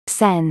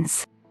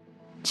Sens.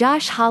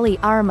 Josh Hawley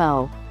R.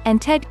 and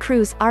Ted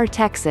Cruz R.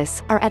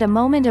 Texas are at a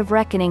moment of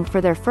reckoning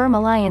for their firm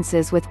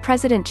alliances with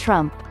President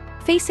Trump,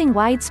 facing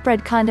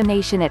widespread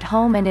condemnation at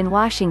home and in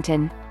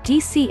Washington,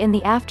 D.C. in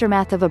the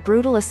aftermath of a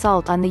brutal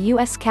assault on the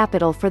U.S.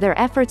 Capitol for their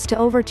efforts to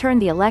overturn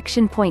the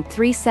election.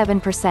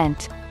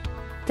 37%.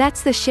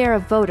 That's the share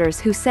of voters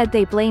who said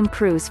they blame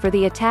Cruz for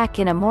the attack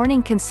in a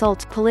Morning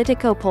Consult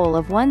Politico poll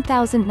of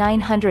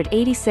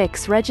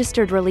 1,986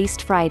 registered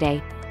released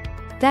Friday.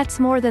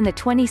 That's more than the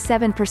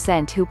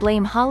 27% who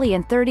blame Hawley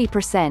and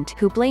 30%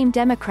 who blame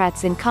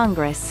Democrats in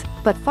Congress,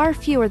 but far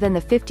fewer than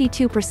the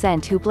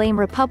 52% who blame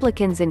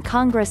Republicans in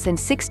Congress and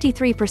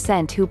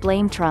 63% who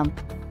blame Trump.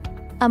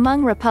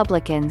 Among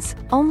Republicans,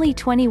 only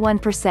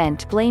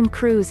 21% blame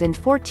Cruz and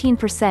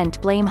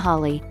 14% blame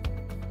Hawley.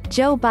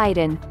 Joe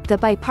Biden, the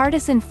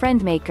bipartisan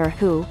friendmaker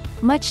who,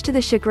 much to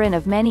the chagrin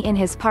of many in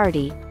his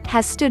party,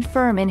 has stood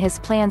firm in his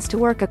plans to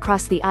work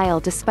across the aisle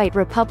despite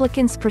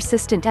Republicans'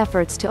 persistent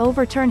efforts to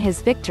overturn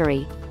his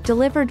victory,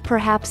 delivered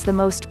perhaps the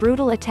most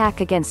brutal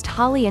attack against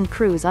Hawley and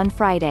Cruz on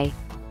Friday.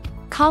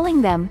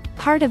 Calling them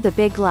part of the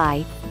big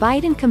lie,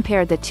 Biden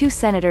compared the two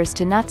senators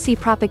to Nazi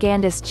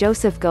propagandist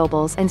Joseph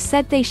Goebbels and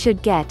said they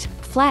should get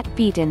flat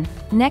beaten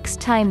next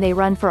time they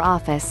run for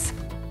office.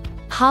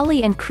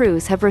 Hawley and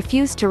Cruz have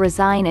refused to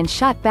resign and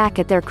shot back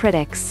at their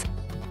critics.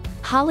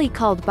 Hawley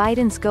called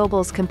Biden's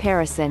Goebbels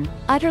comparison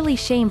utterly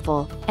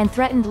shameful, and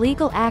threatened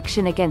legal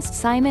action against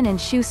Simon &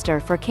 Schuster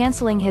for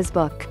canceling his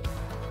book.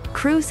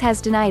 Cruz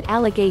has denied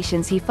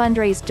allegations he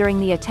fundraised during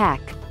the attack,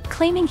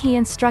 claiming he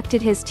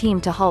instructed his team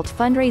to halt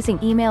fundraising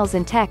emails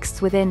and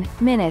texts within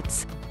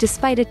minutes,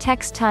 despite a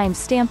text time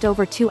stamped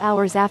over 2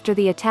 hours after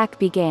the attack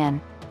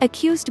began,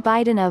 accused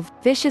Biden of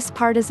vicious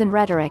partisan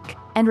rhetoric,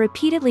 and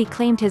repeatedly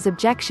claimed his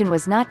objection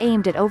was not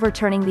aimed at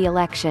overturning the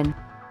election.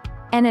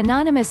 An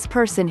anonymous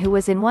person who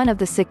was in one of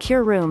the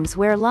secure rooms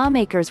where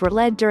lawmakers were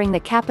led during the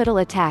Capitol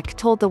attack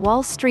told the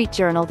Wall Street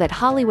Journal that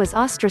Hawley was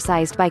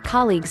ostracized by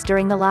colleagues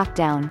during the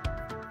lockdown.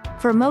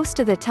 For most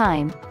of the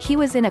time, he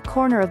was in a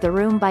corner of the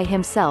room by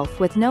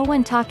himself with no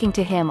one talking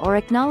to him or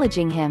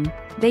acknowledging him,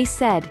 they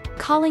said,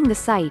 calling the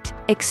sight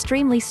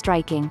extremely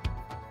striking.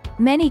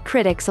 Many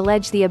critics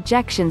allege the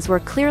objections were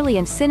clearly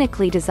and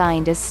cynically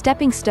designed as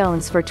stepping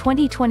stones for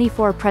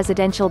 2024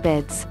 presidential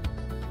bids.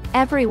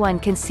 Everyone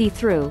can see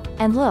through,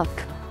 and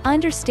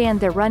understand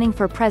they're running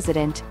for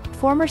president,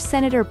 former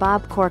Senator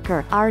Bob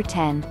Corker,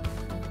 R10,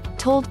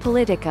 told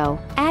Politico,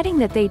 adding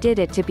that they did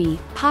it to be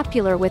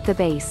popular with the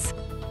base.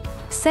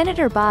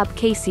 Senator Bob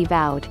Casey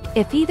vowed,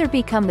 if either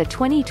become the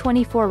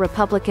 2024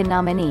 Republican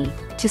nominee,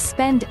 to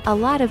spend a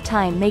lot of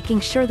time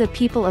making sure the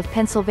people of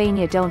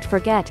Pennsylvania don't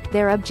forget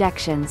their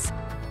objections.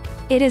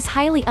 It is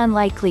highly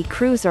unlikely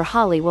Cruz or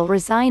Hawley will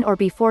resign or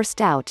be forced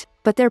out,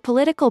 but their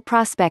political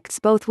prospects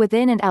both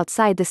within and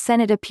outside the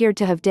Senate appeared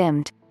to have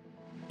dimmed.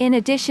 In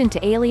addition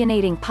to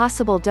alienating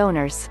possible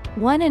donors,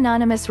 one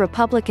anonymous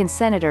Republican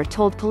senator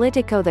told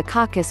Politico the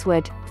caucus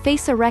would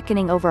face a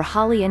reckoning over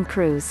Hawley and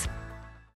Cruz.